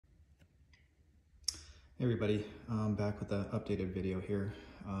Hey everybody, I'm back with an updated video here.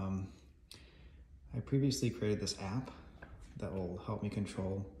 I previously created this app that will help me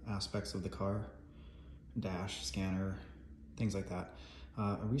control aspects of the car, dash, scanner, things like that.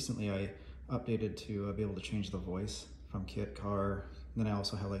 Recently I updated to be able to change the voice from Kitt car. And then I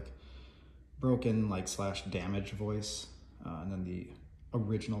also have like broken / damaged voice, and then the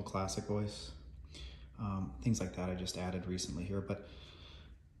original classic voice. Things like that I just added recently here. But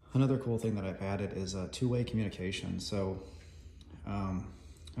another cool thing that I've added is two-way communication. So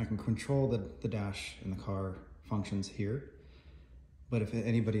I can control the dash in the car functions here, but if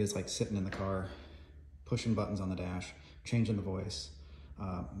anybody is like sitting in the car, pushing buttons on the dash, changing the voice,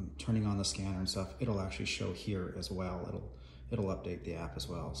 turning on the scanner and stuff, it'll actually show here as well. It'll update the app as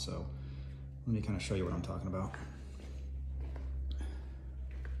well. So let me kind of show you what I'm talking about.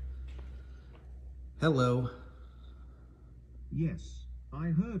 Hello. Yes, I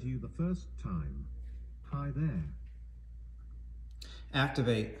heard you the first time. Hi there.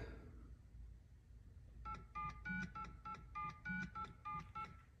 Activate.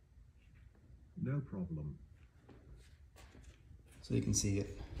 No problem. So you can see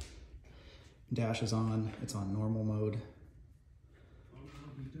it. Dash is on, it's on normal mode.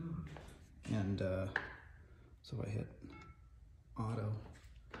 And so if I hit auto,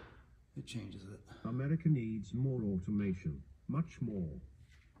 it changes it. America needs more automation, much more.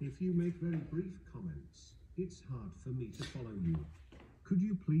 If you make very brief comments, it's hard for me to follow you. Could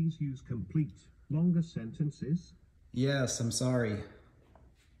you please use complete, longer sentences? Yes, I'm sorry.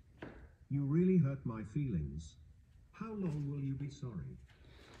 You really hurt my feelings. How long will you be sorry?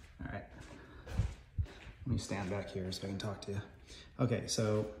 All right. Let me stand back here so I can talk to you. Okay,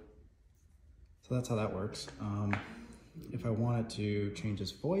 so that's how that works. If I wanted to change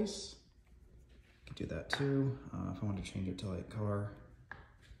his voice, I could do that too. If I wanted to change it to like car,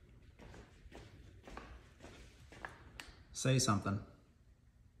 say something.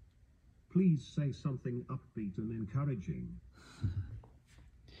 Please say something upbeat and encouraging.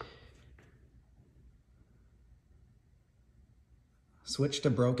 Switch to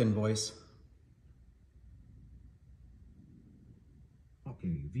broken voice.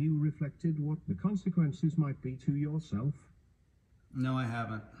 Okay, have you reflected what the consequences might be to yourself? No, I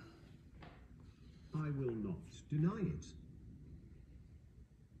haven't. I will not deny it.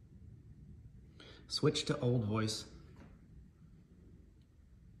 Switch to old voice.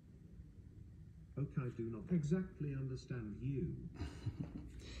 Okay, I do not exactly understand you.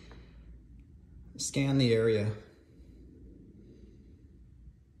 Scan the area.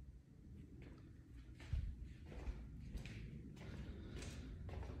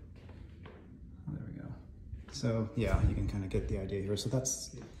 There we go. So yeah, you can kind of get the idea here. So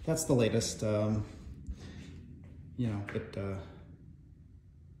that's the latest. You know,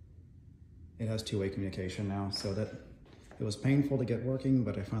 it has two-way communication now, so that it was painful to get working,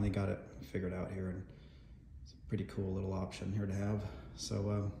 but I finally got it figured out here, and it's a pretty cool little option here to have.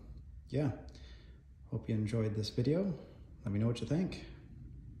 So yeah, hope you enjoyed this video. Let me know what you think.